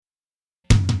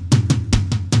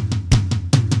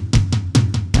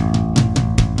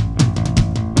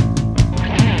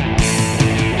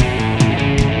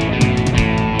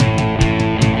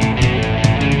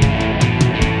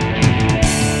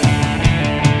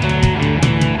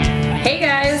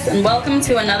and welcome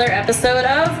to another episode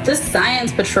of The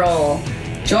Science Patrol.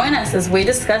 Join us as we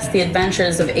discuss the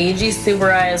adventures of Eiji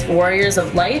Tsuburai's Warriors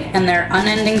of Light and their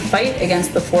unending fight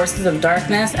against the forces of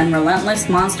darkness and relentless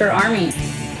monster armies.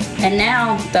 And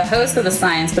now, the hosts of The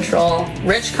Science Patrol,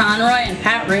 Rich Conroy and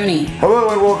Pat Rooney. Hello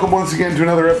and welcome once again to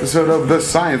another episode of The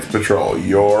Science Patrol,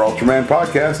 your Ultraman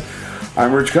podcast.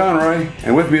 I'm Rich Conroy,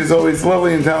 and with me as always, the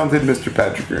lovely and talented Mr.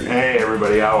 Patrick Rooney. Hey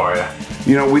everybody, how are you?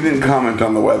 You know, we didn't comment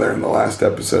on the weather in the last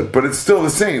episode, but it's still the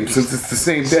same since it's the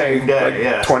same day,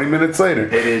 yes. 20 minutes later.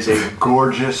 It is a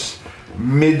gorgeous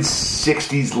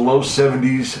mid-60s, low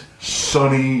 70s,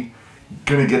 sunny,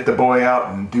 gonna get the boy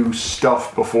out and do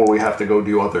stuff before we have to go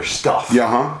do other stuff.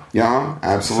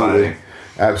 Absolutely. Exciting.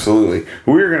 Absolutely.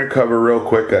 We're going to cover real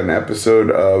quick an episode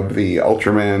of the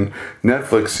Ultraman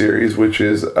Netflix series, which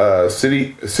is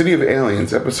City of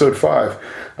Aliens, episode 5.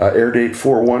 Air date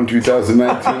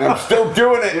 4/1/2019. I'm still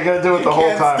doing it. You're going to do it the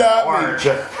whole time, aren't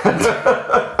you?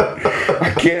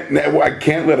 I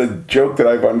can't let a joke that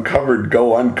I've uncovered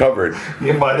go uncovered.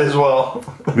 You might as well.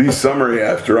 The summary: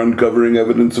 after uncovering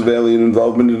evidence of alien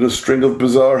involvement in a string of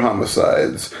bizarre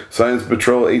homicides, Science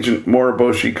Patrol agent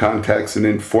Moroboshi contacts an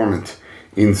informant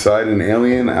inside an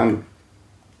alien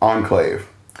enclave.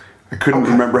 I couldn't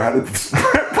remember how to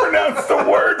pronounce the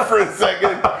word for a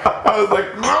second. I was like,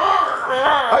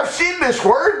 I've seen this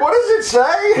word. What does it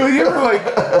say? well,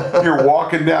 you're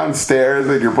walking downstairs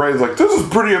and your brain's like, this is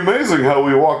pretty amazing how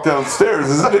we walk downstairs,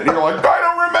 isn't it? And you're like, I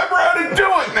don't remember how to do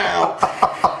it now.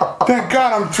 Thank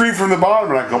God I'm 3 from the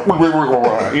bottom, and I go,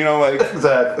 you know, like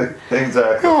Exactly.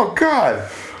 Oh God.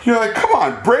 You're like, come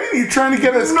on, brain, you trying to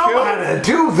get us killed? You know how to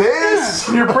do this.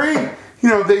 Yeah, your brain, you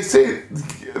know, they say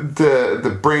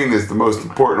the brain is the most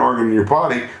important organ in your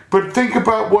body, but think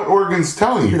about what organ's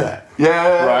telling you that.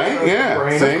 Yeah. Right? Yeah.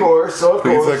 Brain, see? of course.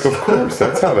 He's like, of course,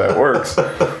 that's how that works.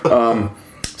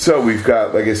 So we've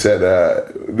got, like I said,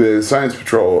 the Science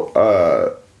Patrol.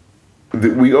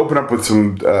 We open up with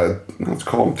some, let's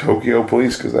call them Tokyo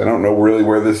police, because I don't know really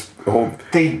where this whole...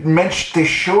 They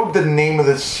showed the name of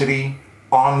the city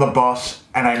on the bus,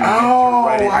 and I meant to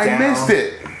write it down. I missed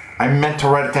it. I meant to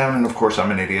write it down, and of course I'm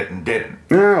an idiot and didn't.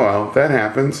 Oh, well, that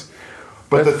happens.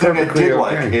 But That's the thing I perfectly did okay.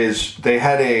 like is they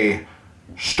had a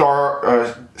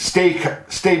Staybacks.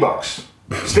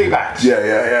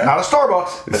 Yeah. Not a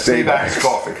Starbucks, a Staybacks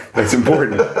coffee. That's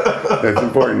important. That's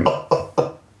important.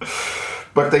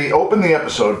 But they opened the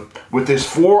episode with this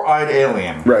four-eyed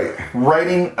alien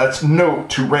writing a note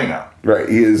to Ringa. Right,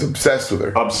 he is obsessed with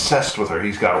her. Obsessed with her.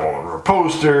 He's got all of her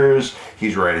posters.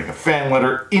 He's writing a fan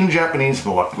letter in Japanese.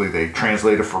 But luckily, they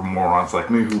translate it for morons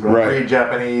like me who don't read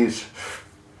Japanese.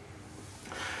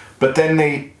 But then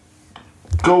they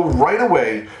go right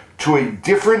away to a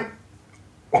different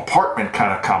apartment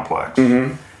kind of complex.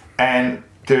 Mm-hmm. And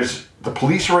the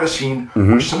police are at a scene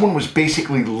where someone was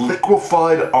basically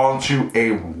liquefied onto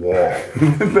a wall.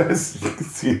 The best, you can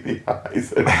see the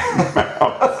eyes and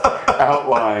mouth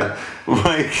outline.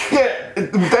 Like, I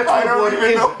don't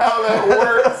even know how that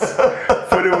works,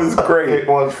 but it was great. It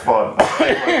was fun.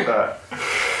 I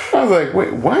was like,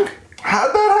 wait, what?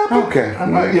 How'd that happen? Okay.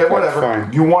 Whatever.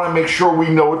 Fine. You want to make sure we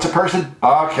know it's a person?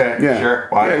 Okay, sure.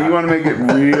 Why not? You want to make it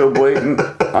real blatant?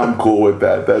 I'm cool with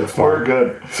that. That's fine. We're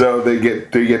good. So they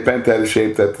get bent out of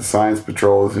shape that the Science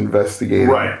Patrol is investigating.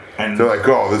 Right. And they're like,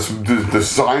 oh, the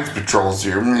Science Patrol's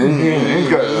here. You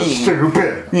guys are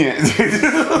stupid. Yeah.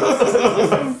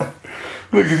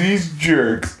 Look at these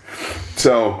jerks.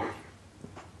 So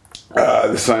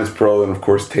the Science Patrol then, of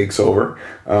course, takes over.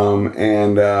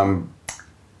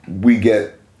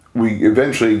 We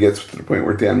eventually gets to the point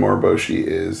where Dan Moroboshi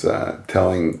is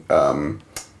telling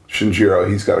Shinjiro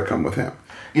he's got to come with him.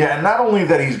 Yeah, and not only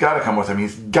that he's got to come with him,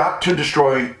 he's got to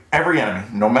destroy every enemy,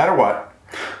 no matter what,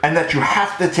 and that you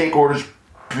have to take orders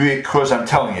because I'm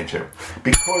telling you to.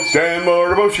 Because Dan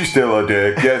Moroboshi's still a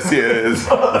dick. Yes, he is.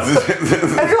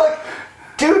 And you're like,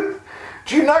 dude,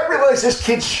 do you not realize this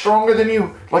kid's stronger than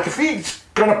you? Like, if he's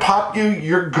gonna pop you,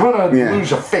 you're gonna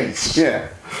lose a face. Yeah.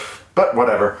 But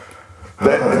whatever.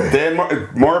 Dan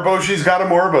Moroboshi's got a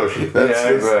Moroboshi.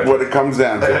 That's what it comes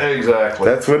down to. Exactly.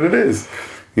 That's what it is.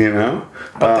 You know?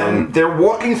 But then they're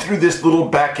walking through this little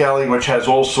back alley which has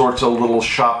all sorts of little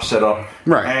shops set up.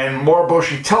 Right. And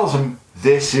Moroboshi tells him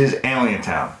this is Alien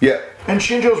Town. Yeah. And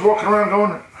Shinjo's walking around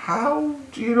going, how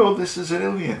do you know this is an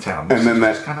Alien Town? And then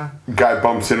that guy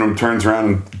bumps into him, turns around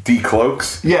and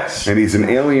decloaks. Yes. And he's an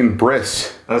alien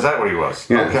bris. Is that what he was?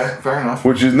 Yes. Okay, fair enough.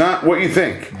 Which is not what you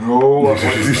think. No, that's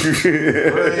what you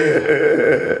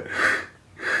think.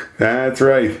 That's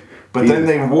right. But then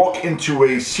they walk into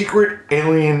a secret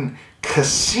alien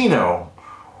casino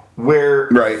where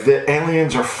Right. the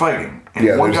aliens are fighting. And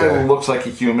Yeah, one there's guy that. looks like a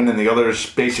human and the other is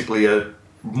basically a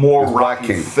more Black rocky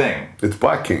King. thing. It's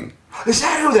Black King. Is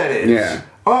that who that is? Yeah.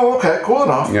 Oh, okay. Cool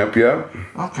enough. Yep.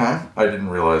 Okay. I didn't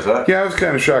realize that. Yeah, I was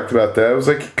kind of shocked about that. I was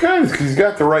like, he's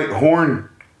got the right horn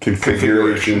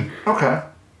configuration. Okay.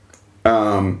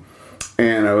 And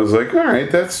I was like, all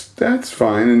right, that's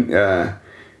fine. And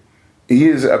he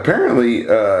is apparently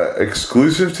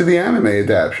exclusive to the anime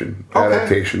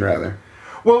adaptation, rather.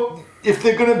 Well, if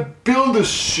they're going to build a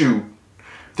suit,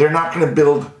 they're not going to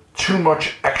build too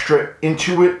much extra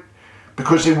into it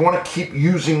because they want to keep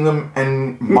using them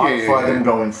and modify them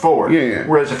going forward. Yeah.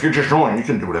 Whereas if you're just drawing, you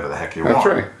can do whatever the heck you want. That's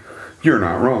right. You're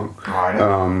not wrong. I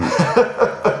know.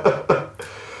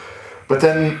 But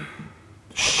then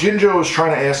Shinjo is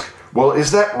trying to ask, well,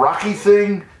 is that Rocky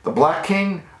thing, the Black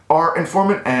King, our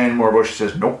informant? And Moroboshi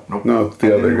says, nope. No, it's the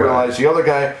and other then you guy. realize the other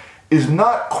guy is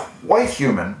not quite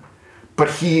human, but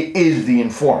he is the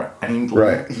informant. And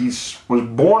he was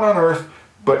born on Earth,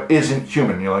 but isn't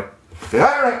human. You're like, all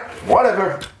right,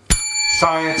 whatever.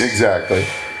 Science. Exactly.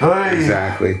 Hey.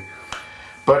 Exactly.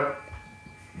 But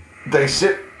they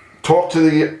talk to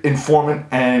the informant,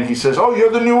 and he says, oh,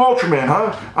 you're the new Ultraman,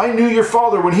 huh? I knew your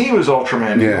father when he was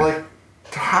Ultraman. And Yeah. you're like,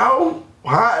 how?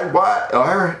 Why? What?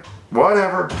 All right,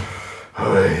 whatever.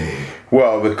 Hey.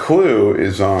 Well, the clue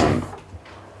is on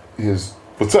his.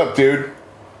 What's up, dude?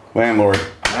 Landlord.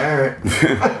 All right.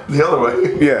 The other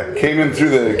way. Yeah, came in through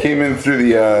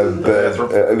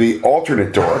the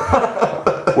alternate door.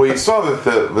 Well, you saw that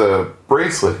the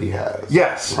bracelet he has.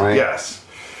 Yes. Right? Yes.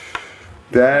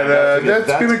 That's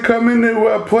going to come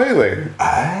into play later.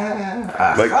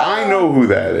 Like, I know who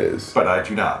that is. But I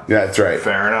do not. That's right.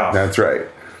 Fair enough. That's right.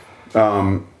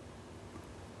 Hang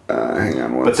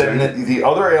on one But second. then the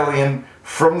other alien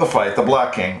from the fight, the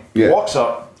Black King, Yeah. walks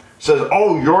up, says,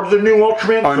 "Oh, you're the new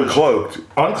Ultraman."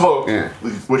 Uncloaked. Yeah.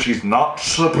 Which he's not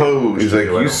supposed. He's to like,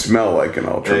 do. you smell like an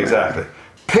Ultraman. Exactly.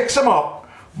 Picks him up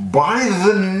by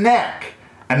the neck,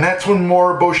 and that's when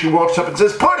Moroboshi walks up and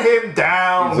says, "Put him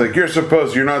down." He's like,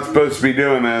 you're not supposed to be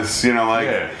doing this, like.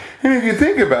 Yeah. And if you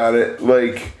think about it,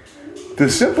 like, the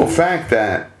simple fact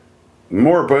that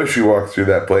Moroboshi walked through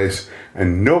that place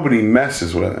and nobody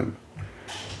messes with him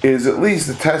is at least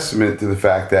a testament to the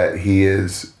fact that he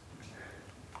is,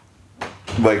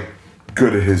 like,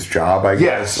 good at his job, I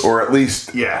guess. Yes. Or at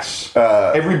least Yes.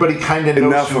 Everybody kind of knows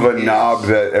enough who of a he is. knob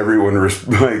that everyone keeps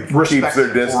their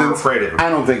or distance. afraid of him. I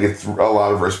don't think it's a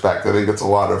lot of respect. I think it's a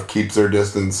lot of keeps their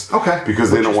distance. Okay. Because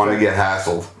they Which don't is want to fair. get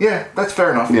hassled. Yeah, that's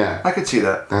fair enough. Yeah. I could see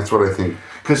that. That's what I think.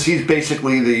 Because he's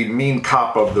basically the mean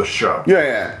cop of the show.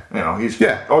 Yeah. He's,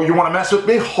 Yeah. oh, you want to mess with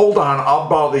me? Hold on, I'll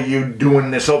bother you doing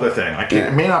this other thing. I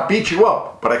may not beat you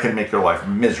up, but I can make your life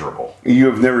miserable. You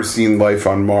have never seen Life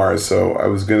on Mars, so I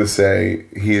was going to say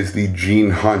he is the Gene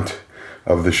Hunt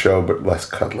of the show, but less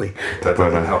cuddly. That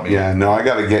doesn't help me. Yeah, no, I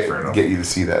got to Fair enough. get you to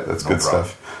see that. That's No good problem.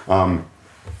 stuff.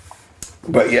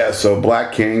 But yeah, so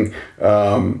Black King.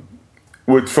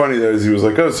 What's funny though is he was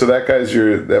like, "Oh, so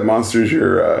that monster's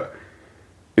your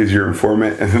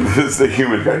informant," and then the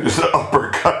human guy just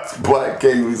uppercuts Black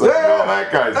King. He's like, "No,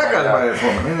 that guy's my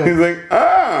informant." Yeah. He's like,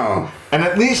 "Oh." And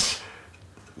at least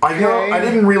I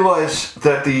didn't realize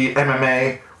that the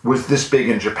MMA was this big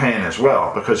in Japan as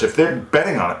well. Because if they're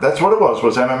betting on it, that's what it was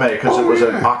MMA because it was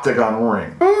an octagon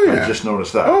ring. Oh yeah, I just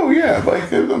noticed that. Oh yeah,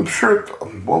 like I'm sure.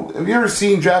 Well, have you ever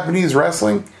seen Japanese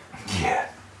wrestling? Yeah.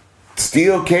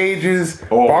 Steel cages,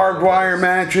 Oh, barbed wire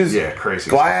matches, Yeah, crazy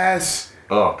glass,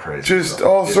 Oh, crazy. just stuff.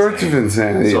 all It's sorts of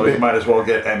insanity. So you might as well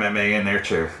get MMA in there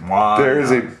too. Why There is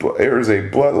not? a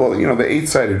blood. Well, the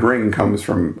 8-sided ring comes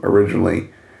from originally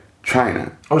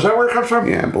China. Oh, is that where it comes from?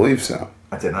 Yeah, I believe so.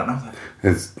 I did not know that.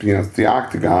 It's it's the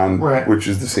octagon, Right. which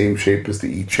is the same shape as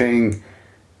the I Ching,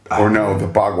 or no, the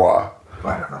Bagua.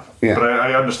 I don't know. Yeah. But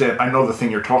I understand. I know the thing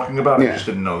you're talking about. I Yeah. just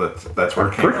didn't know that's where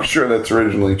it came Pretty from. sure that's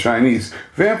originally Chinese.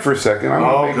 Vamp for a second.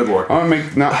 Good lord. I want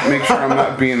to make sure I'm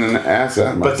not being an ass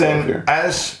out of myself But then, here.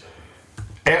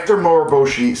 after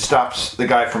Moroboshi stops the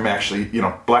guy from actually,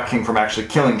 Black King from actually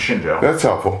killing Shinjo, That's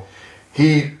helpful.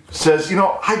 he says,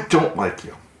 I don't like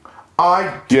you.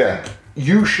 I Yeah. think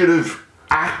you should have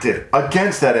acted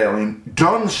against that alien,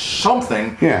 done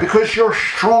something, Yeah. because you're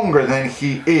stronger than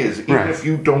he is, even Right. if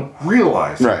you don't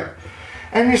realize it. Right.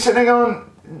 And you're sitting there going,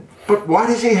 but why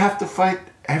does he have to fight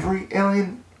every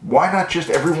alien? Why not just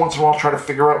every once in a while try to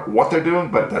figure out what they're doing?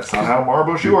 But that's not how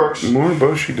Moroboshi works.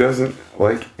 Moroboshi doesn't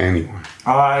like anyone.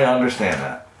 I understand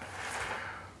that.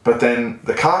 But then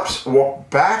the cops walk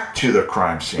back to the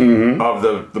crime scene of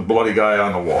the bloody guy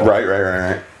on the wall.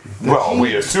 Right. Well,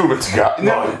 we assume it's a guy.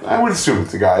 No, I would assume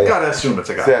it's a guy. Gotta assume it's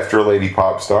a guy. It's after a lady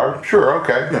pop star. Sure,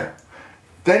 okay. Yeah.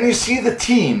 Then you see the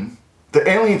team, the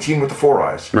alien team with the 4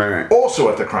 eyes, Right. also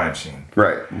at the crime scene.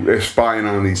 Right. They're spying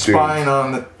on these dudes. Spying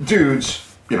on the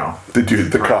dudes, you know.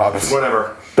 The cops.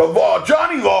 Whatever. The law,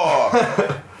 Johnny Law!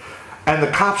 And the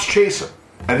cops chase him.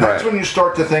 And that's Right. when you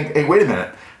start to think, hey, wait a minute.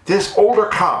 This older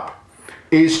cop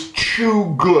is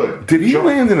too good. Did he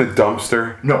land in a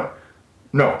dumpster? No.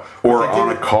 Or They did on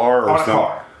a it car or on something? a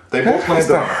car. They That both has landed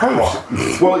to on a hurt.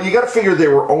 car. Well, you got to figure they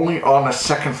were only on the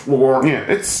second floor. Yeah,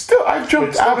 it's still... I've jumped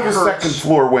It still out of the hurts. second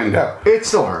floor window. It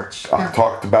still hurts. I'll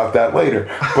talk about that later.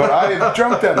 But I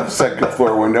jumped out of the second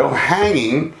floor window,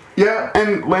 hanging... Yeah.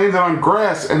 And landed on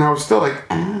grass, and I was still like,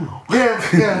 ow.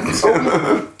 Yeah. So we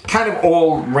kind of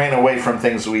all ran away from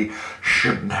things we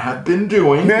shouldn't have been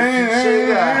doing. We can say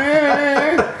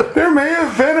that. There may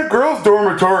have been a girls'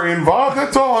 dormitory involved,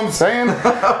 that's all I'm saying.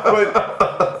 But...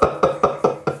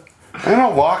 and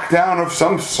a lockdown of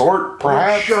some sort,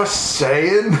 perhaps. Just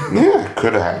saying. Yeah,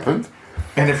 could have happened.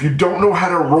 And if you don't know how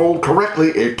to roll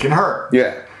correctly, it can hurt.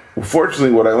 Yeah. Well,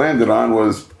 fortunately, what I landed on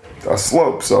was a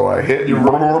slope, so I hit. Yeah.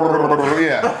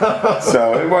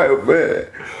 So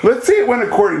let's say it went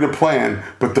according to plan,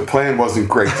 but the plan wasn't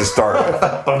great to start with.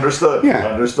 Understood. Yeah.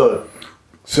 Understood.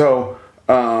 So,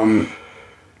 And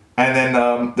then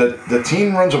the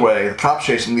teen runs away. The cops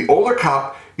chase him. The older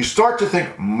cop, you start to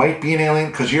think might be an alien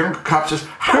because your cop says,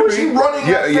 "How is he running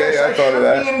that fast? I thought of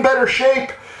that. Be in better shape."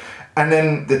 And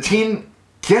then the teen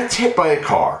gets hit by a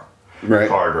car. Right. The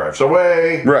car drives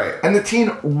away. Right. And the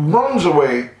teen runs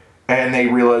away, and they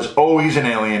realize, oh, he's an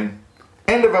alien.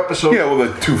 End of episode. Yeah, well,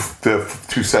 the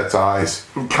two sets of eyes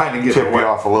Kind of get tip me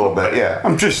off a little bit. Yeah,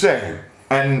 I'm just saying.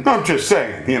 And I'm just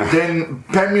saying, you know. then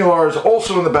Ben Millar is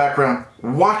also in the background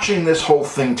watching this whole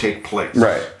thing take place.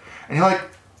 Right. And you're like,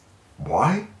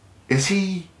 why is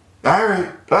he... All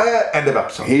right. End of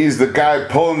episode. He's the guy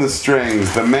pulling the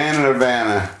strings, the man in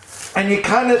Havana. And you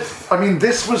kind of... I mean,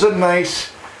 this was a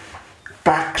nice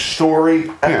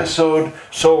backstory episode. Yeah.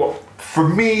 So, for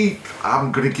me,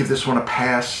 I'm going to give this one a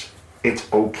pass.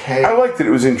 It's okay. I liked it.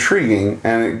 It was intriguing,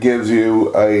 and it gives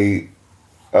you a...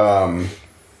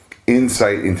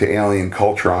 insight into alien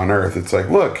culture on Earth. It's like,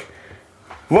 look,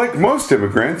 like most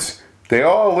immigrants, they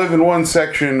all live in one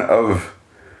section of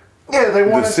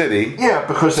the city. Yeah,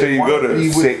 because so they you go to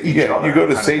you go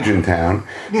to Sajantown,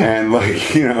 and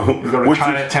like you go to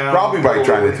Chinatown, probably by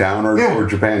Chinatown or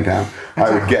Japantown. Exactly.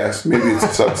 I would guess. Maybe it's a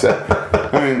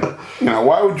subset. I mean, you know,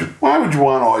 why would you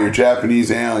want all your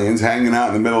Japanese aliens hanging out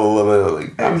in the middle of Little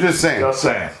Italy? I'm just saying. Just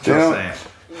saying.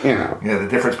 You know. Yeah, the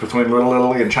difference between Little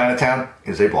Italy and Chinatown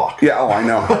is a block. Yeah, I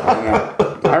know.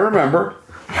 I remember.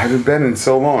 I haven't been in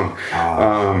so long.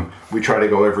 We try to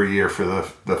go every year for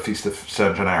the Feast of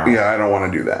San Gennaro. Yeah, I don't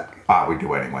want to do that. We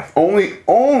do anyway.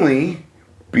 Only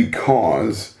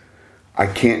because I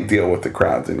can't deal with the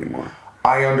crowds anymore.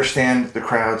 I understand the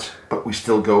crowds, but we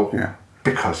still go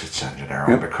because it's San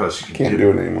Gennaro. Yep. Because you can't do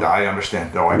it anymore. I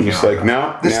understand. No, I can't. Just like,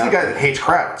 no. This is the guy that hates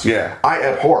crowds. Yeah. I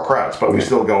abhor crowds, but we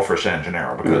still go for San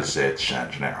Gennaro because it's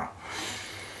San Gennaro.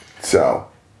 So.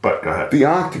 But go ahead. The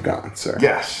Octagon, sir.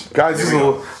 Yes. Guys,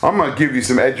 I'm going to give you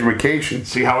some education.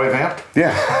 See how I've amped?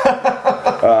 Yeah.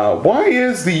 Why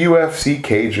is the UFC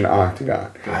cage an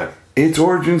octagon? Go ahead. Its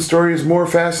origin story is more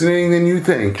fascinating than you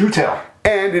think. Do tell.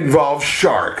 And involves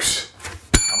sharks.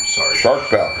 I'm sorry. Shark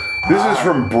Bell. This is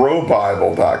from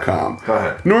BroBible.com. Go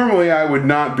ahead. Normally, I would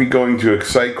not be going to a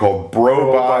site called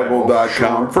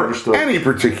BroBible.com for any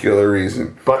particular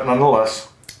reason. But nonetheless.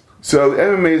 So,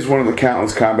 MMA is one of the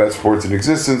countless combat sports in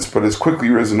existence, but has quickly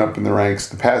risen up in the ranks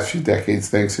the past few decades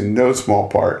thanks in no small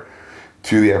part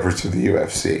to the efforts of the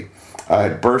UFC.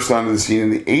 It burst onto the scene in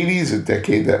the 80s, a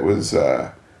decade that was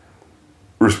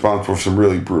responsible for some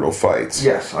really brutal fights.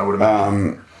 Yes, I would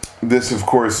imagine. This, of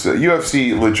course,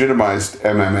 UFC legitimized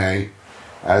MMA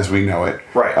as we know it.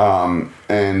 Right.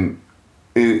 And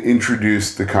it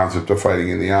introduced the concept of fighting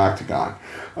in the octagon.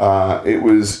 It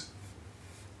was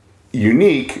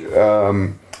unique.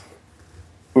 It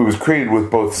was created with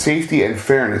both safety and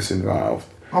fairness involved.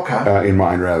 Okay. In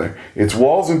mind, rather. Its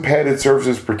walls and padded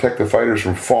surfaces protect the fighters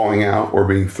from falling out or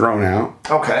being thrown out.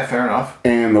 Okay, fair enough.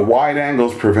 And the wide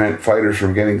angles prevent fighters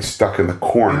from getting stuck in the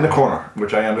corner. In the corner,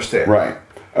 which I understand. Right.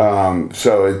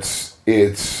 So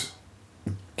safety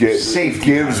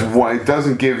gives one. It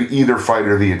doesn't give either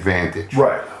fighter the advantage.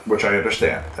 Right, which I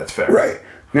understand. That's fair. Right.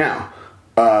 Now,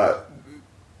 the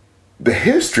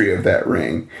history of that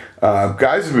ring,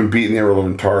 guys have been beating the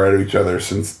relevant tar out of each other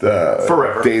since the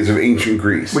Forever. days of ancient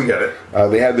Greece. We get it.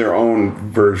 They had their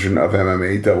own version of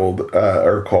MMA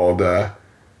called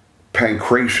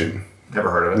pancration.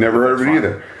 Never heard of it. Never heard of it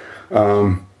either.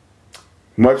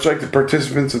 Much like the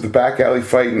participants of the back alley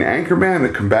fight in Anchorman, the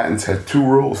combatants had 2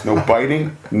 rules: no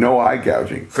biting, no eye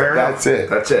gouging. Fair enough.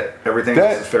 That's it. Everything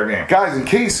else is fair game. Guys, in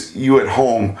case you at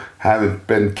home haven't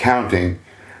been counting,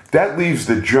 that leaves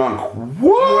the junk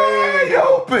wide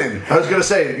open. I was going to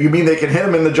say, you mean they can hit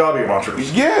him in the jaw, you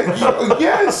monsters? Yeah,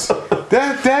 yes.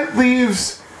 That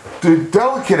leaves the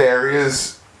delicate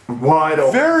areas wide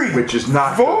open, which is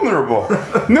not vulnerable.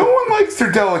 No one likes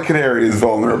their delicate areas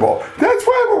vulnerable. That's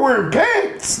why we're wearing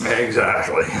pants.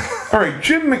 Exactly. All right,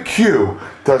 Jim McHugh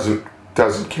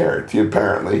doesn't care.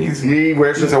 Apparently, he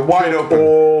wears a wide open.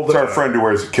 It's our friend who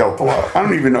wears a kilt a lot. I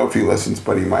don't even know if he listens,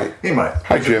 but he might. He might.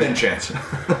 Hi, Jim. A thin chance.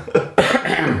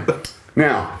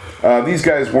 Now, these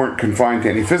guys weren't confined to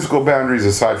any physical boundaries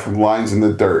aside from lines in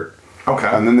the dirt. Okay.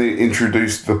 And then they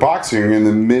introduced the boxing in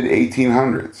the mid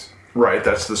 1800s. Right,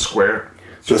 that's the square.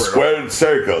 The squared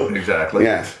circle. Exactly.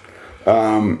 Yes.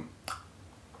 Now,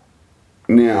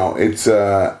 it's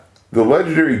the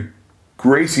legendary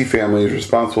Gracie family is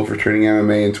responsible for turning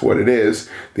MMA into what it is.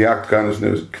 The Octagon is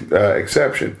no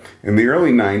exception. In the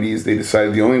early 90s, they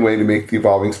decided the only way to make the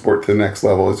evolving sport to the next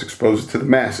level is expose it to the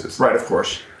masses. Right, of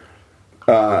course.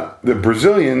 The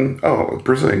Brazilian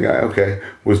guy, okay,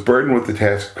 was burdened with the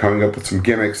task of coming up with some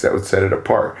gimmicks that would set it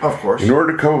apart. Of course. In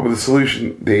order to come up with a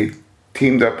solution, they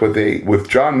teamed up with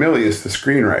John Milius, the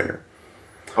screenwriter.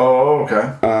 Oh,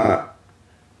 okay.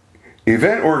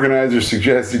 Event organizers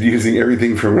suggested using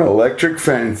everything from an electric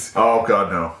fence. Oh,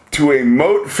 God, no. To a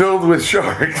moat filled with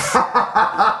sharks.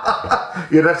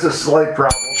 Yeah, that's a slight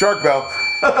problem. Shark bell.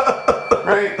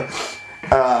 Right?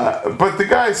 But the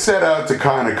guy set out to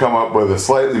kind of come up with a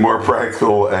slightly more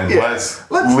practical and less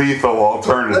lethal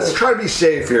alternative. Let's try to be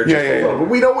safe here. Just a little bit.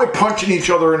 We know we're punching each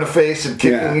other in the face and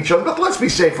kicking each other, but let's be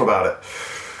safe about it.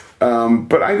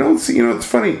 But I don't see, it's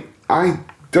funny. I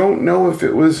don't know if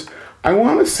it was, I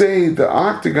want to say the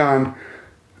Octagon,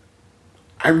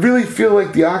 I really feel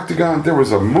like the Octagon, there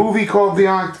was a movie called The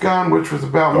Octagon, which was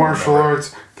about martial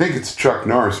arts. I think it's a Chuck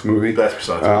Norris movie. That's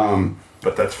besides me.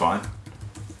 But that's fine.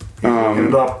 Looking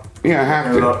it up. Yeah, I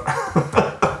have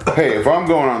to. Hey, if I'm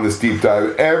going on this deep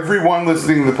dive, everyone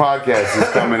listening to the podcast is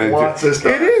coming into it.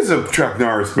 It is a Chuck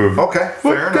Norris movie. Okay,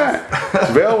 fair enough. It's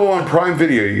available on Prime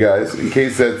Video, you guys, in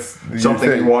case that's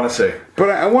something you want to say. But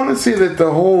I want to say that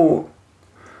the whole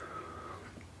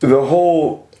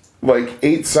like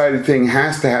 8-sided thing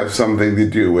has to have something to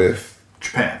do with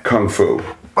Japan, Kung Fu.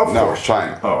 Of course,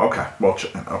 China. Oh, okay. Well,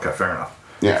 okay, fair enough.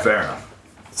 Yeah, fair enough.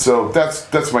 So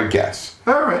that's my guess.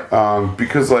 All right.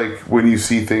 Because like when you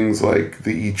see things like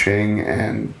the I Ching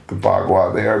and the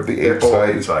Bagua, they are the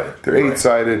 8-sided. They're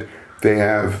 8-sided. They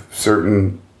have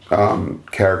certain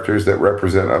characters that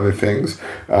represent other things.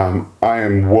 I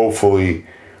am woefully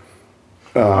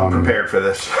I'm prepared for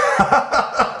this.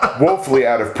 woefully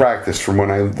out of practice from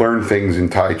when I learned things in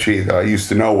Tai Chi that I used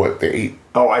to know what the 8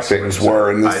 things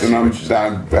were, and I'm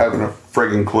having a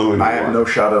friggin' clue anymore. I have no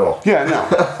shot at all. Yeah, no.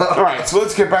 All right, so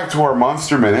let's get back to our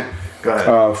Monster Minute. Go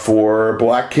ahead. For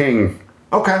Black King.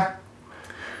 Okay.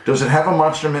 Does it have a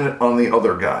Monster Minute on the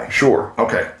other guy? Sure.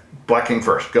 Okay. Black King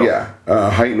first. Go. Yeah.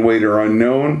 Height and weight are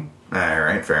unknown. All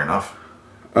right, fair enough.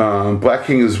 Black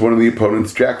King is one of the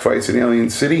opponents Jack fights in Alien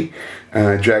City.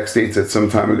 Jack states that some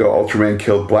time ago Ultraman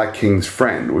killed Black King's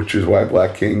friend, which is why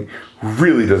Black King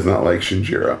really does not like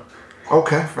Shinjiro.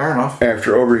 Okay, fair enough.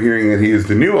 After overhearing that he is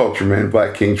the new Ultraman,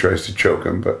 Black King tries to choke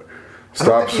him, but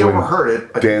stops when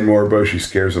Dan Moroboshi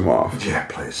scares him off. Yeah,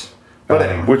 please. But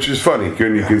anyway. Which is funny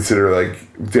when you consider, like,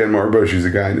 Dan Moroboshi's a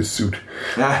guy in a suit.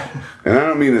 And I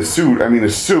don't mean a suit, I mean a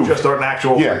suit. Just an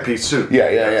actual three-piece suit.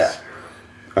 Yeah.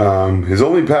 His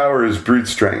only power is brute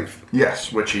strength.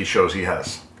 Yes, which he shows he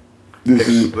has. This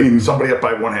is somebody up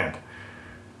by one hand.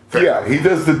 Fair. He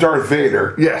does the Darth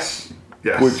Vader. Yes.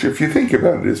 Which, if you think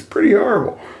about it, is pretty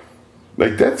horrible.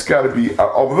 Like, that's got to be...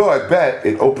 although I bet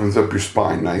it opens up your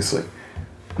spine nicely.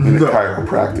 In a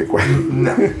chiropractic way.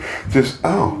 No. Just,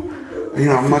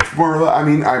 much more... I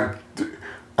mean, I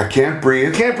can't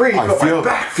breathe. My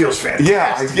back feels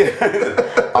fantastic.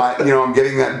 I'm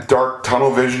getting that dark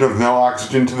tunnel vision of no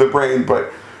oxygen to the brain,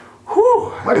 but...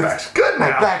 Whew, my back's good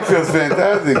now. My back feels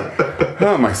fantastic.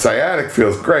 My sciatic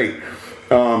feels great.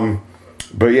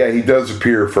 But yeah, he does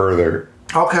appear further.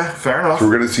 Okay, fair enough. So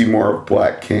we're going to see more of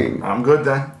Black King. I'm good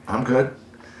then. I'm good.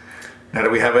 Now, do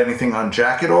we have anything on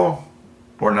Jack at all?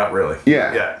 Or not really?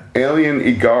 Yeah. Alien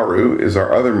Igaru is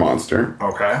our other monster.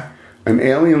 Okay. An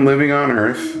alien living on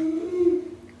Earth.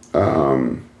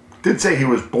 Did say he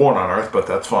was born on Earth, but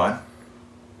that's fine.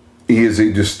 He is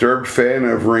a disturbed fan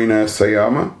of Reina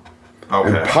Sayama.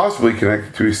 Okay. And possibly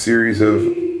connected to a series of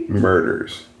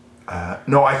murders.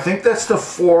 No, I think that's the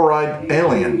four-eyed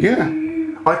alien. Yeah.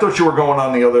 I thought you were going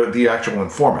on the actual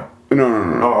informant.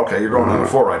 No. Oh, okay. You're going on the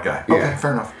fluoride guy. Okay, Yeah.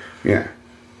 fair enough. Yeah.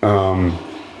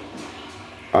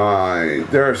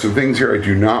 There are some things here I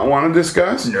do not want to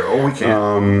discuss. No, we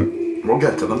can't. We'll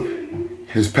get to them.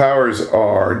 His powers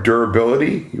are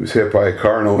durability. He was hit by a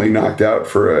car and only knocked out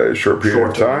for a short period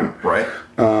of time. Right.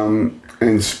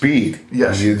 And speed.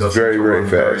 Yes, he is does very, very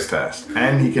very fast. fast.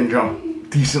 And he can jump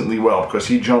decently well because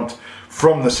he jumped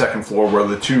from the second floor where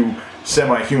the two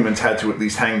semi-humans had to at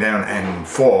least hang down and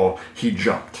fall. He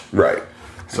jumped. Right.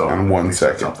 So in 1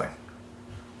 second. Something.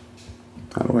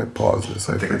 How do I pause this?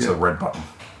 I think it's the red button.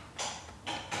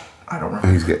 I don't know.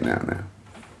 He's getting out now.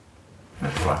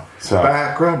 That's fine. So,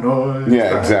 background noise.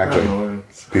 Yeah, exactly.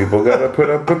 Noise. People gotta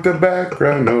put up with the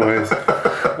background noise.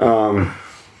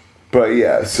 But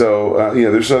yeah, so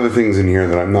there's other things in here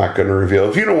that I'm not going to reveal.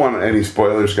 If you don't want any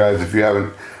spoilers, guys, if you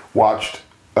haven't watched,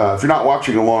 if you're not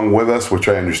watching along with us, which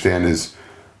I understand is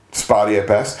spotty at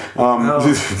best. Like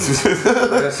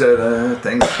I said,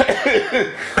 thanks.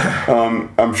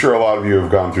 I'm sure a lot of you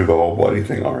have gone through the whole bloody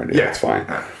thing already. Yeah. That's fine.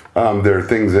 There are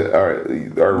things that are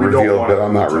revealed that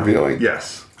I'm not revealing.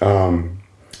 Yes.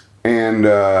 And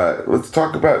let's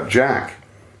talk about Jack.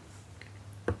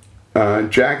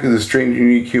 Jack is a strange,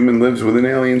 unique human, lives with an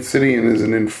alien city, and is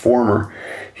an informer.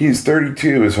 He's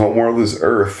 32. His homeworld is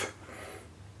Earth.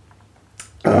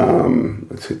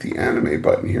 Let's hit the anime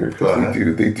button here because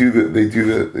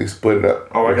they split it up.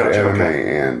 Oh, I got you. Anime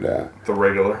Okay. and The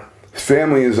regular. his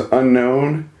family is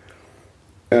unknown.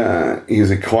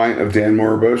 He's a client of Dan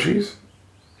Moroboshi's.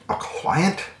 A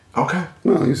client? Okay.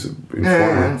 Well, he's an informant.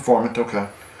 Yeah, informant. Okay.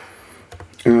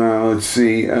 Let's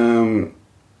see. No.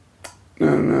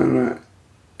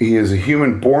 He is a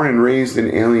human born and raised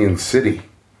in Alien City.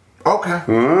 Okay.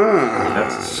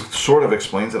 That sort of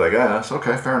explains it, I guess.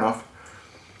 Okay, fair enough.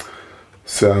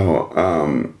 So,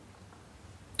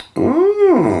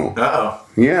 Uh-oh.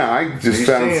 yeah, I just He's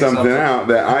found seeing something out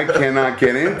that I cannot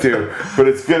get into, but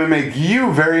it's going to make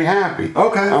you very happy.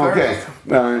 Okay,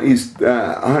 fair He's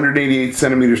 188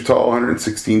 centimeters tall,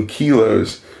 116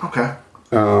 kilos. Okay.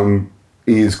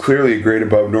 He is clearly a grade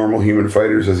above normal human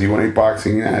fighters as he won a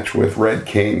boxing match with Red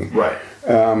King. Right.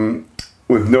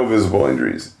 With no visible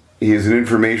injuries. He is an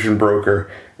information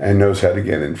broker and knows how to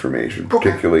get information,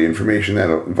 particularly information that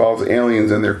involves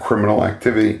aliens and their criminal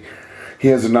activity. He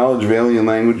has a knowledge of alien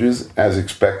languages, as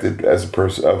expected as a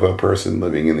person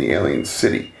living in the alien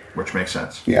city. Which makes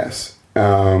sense. Yes.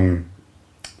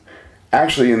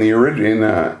 Actually, in the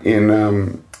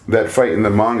that fight in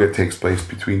the manga takes place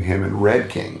between him and Red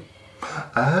King.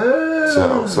 Oh.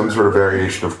 So some sort of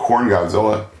variation of Corn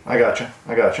Godzilla. I gotcha.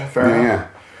 Fair enough. Yeah.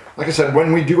 Like I said,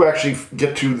 when we do actually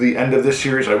get to the end of this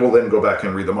series, I will then go back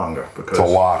and read the manga because It's a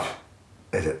lot.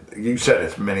 You said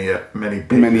it's many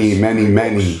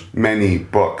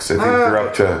books.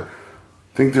 I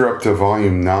think they're up to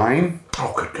volume 9.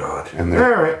 Oh, good God! And all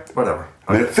right, whatever.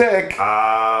 They're thick.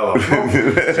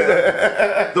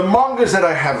 The mangas that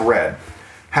I have read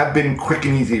have been quick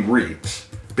and easy reads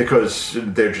because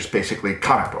they're just basically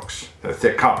comic books. They're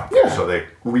thick comics, so they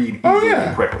read easily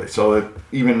and quickly. So that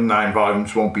even 9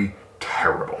 volumes won't be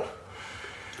terrible.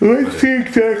 Let's see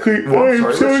exactly. Well,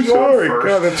 I'm so sorry. first.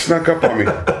 God, that snuck up on me.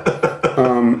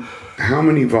 How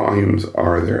many volumes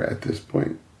are there at this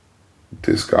point?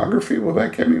 Discography? Will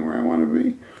that get me where I want to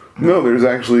be? No, there's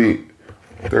actually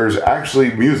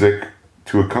music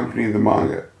to accompany the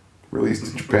manga released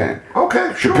in Japan.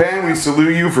 Okay, sure. Japan, we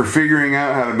salute you for figuring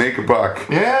out how to make a buck.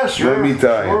 Yeah, sure. Let me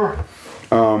tell you. Sure.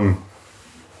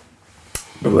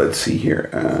 But let's see here.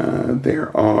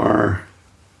 There are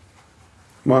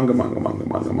manga.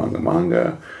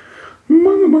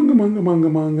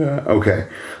 Okay.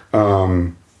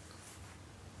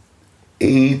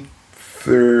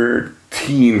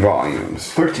 13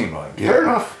 volumes. 13 volumes. Yeah. Fair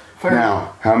enough.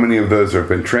 Now, how many of those have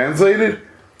been translated?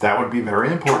 That would be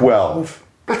very important. 12.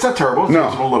 That's not terrible. It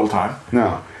takes them a little time.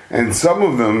 No. And some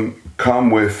of them come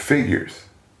with figures.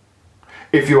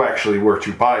 If you actually were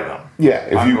to buy them. Yeah.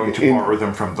 If I'm going to borrow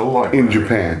them from the library. In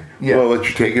Japan. Yeah. Well, let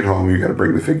you take it home. You got to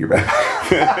bring the figure back.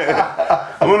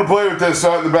 I'm going to play with this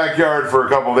out in the backyard for a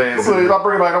couple days. Please, I'll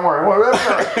bring it back. Don't worry.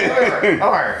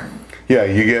 All right. Yeah,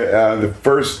 you get the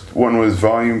first one was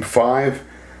volume 5.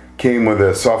 Came with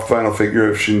a soft vinyl figure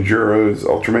of Shinjuro's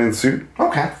Ultraman suit.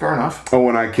 Okay, fair enough. Oh,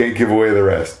 and I can't give away the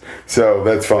rest. So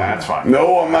that's fine. That's fine.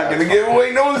 No, I'm not going to give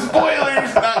away no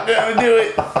spoilers. Not going to do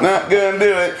it. Not going to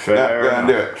do it.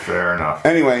 Fair enough.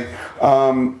 Anyway,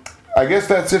 I guess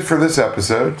that's it for this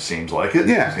episode. Seems like it.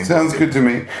 Yeah, sounds good to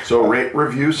me. So rate,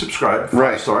 review, subscribe.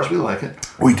 5 stars. We like it.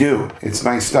 We do. It's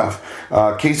nice stuff.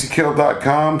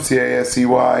 CaseyKittle.com,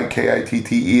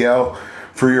 CaseyKittel.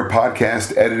 for your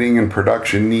podcast editing and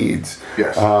production needs.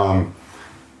 Yes.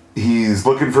 He's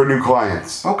looking for new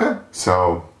clients. Okay.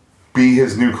 So be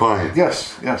his new client.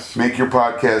 Yes, yes. Make your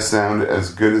podcast sound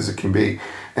as good as it can be.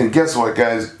 And guess what,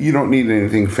 guys? You don't need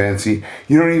anything fancy.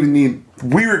 You don't even need...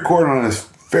 We record on this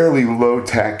fairly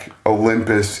low-tech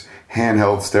Olympus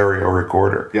handheld stereo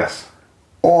recorder. Yes.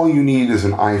 All you need is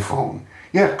an iPhone.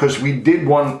 Yeah, because we did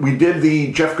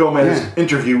the Jeff Gomez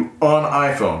interview on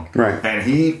iPhone. Right. And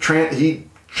he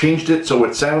changed it so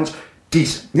it sounds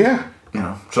decent. Yeah.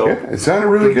 So it sounded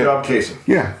really good. Good job, Casey.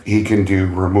 Yeah, he can do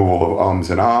removal of ums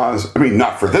and ahs. I mean,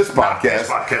 not for this podcast.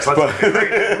 But we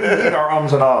need our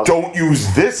ums and ahs. Don't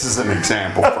use this as an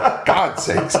example, for God's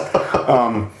sakes.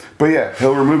 But yeah,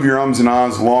 he'll remove your ums and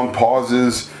ahs, long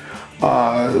pauses.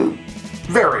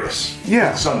 Various.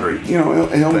 Yeah. Sundry. He'll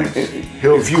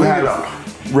if you clean have it up.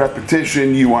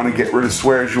 repetition, you want to get rid of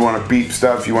swears, you want to beep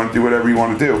stuff, you want to do whatever you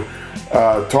want to do,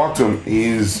 talk to him.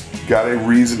 He's got a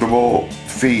reasonable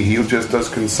fee. He just does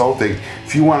consulting.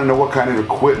 If you want to know what kind of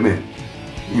equipment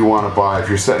you want to buy, if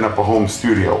you're setting up a home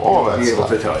studio, all that stuff. He'll be able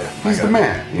to tell you. He's the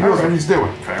man. He knows what he's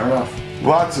doing. Fair enough.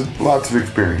 Lots of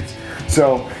experience.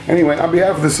 So, anyway, on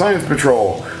behalf of the Science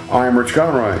Patrol, I am Rich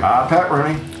Conroy. I'm Pat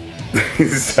Rooney.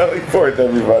 Sally Forth,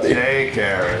 everybody. Take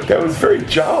care. That was very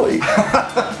jolly.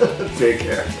 Take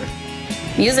care.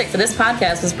 Music for this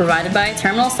podcast was provided by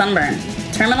Terminal Sunburn.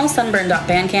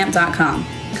 TerminalSunburn.bandcamp.com.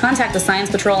 Contact the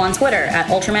Science Patrol on Twitter at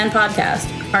Ultraman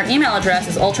Podcast. Our email address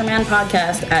is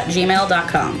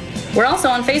ultramanpodcast@gmail.com. We're also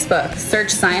on Facebook.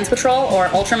 Search Science Patrol or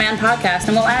Ultraman Podcast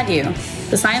and we'll add you.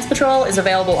 The Science Patrol is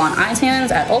available on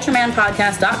iTunes at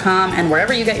ultramanpodcast.com and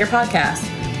wherever you get your podcasts.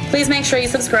 Please make sure you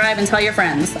subscribe and tell your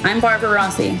friends. I'm Barbara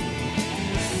Rossi.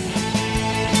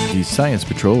 The Science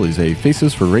Patrol is a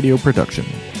Faces for Radio production.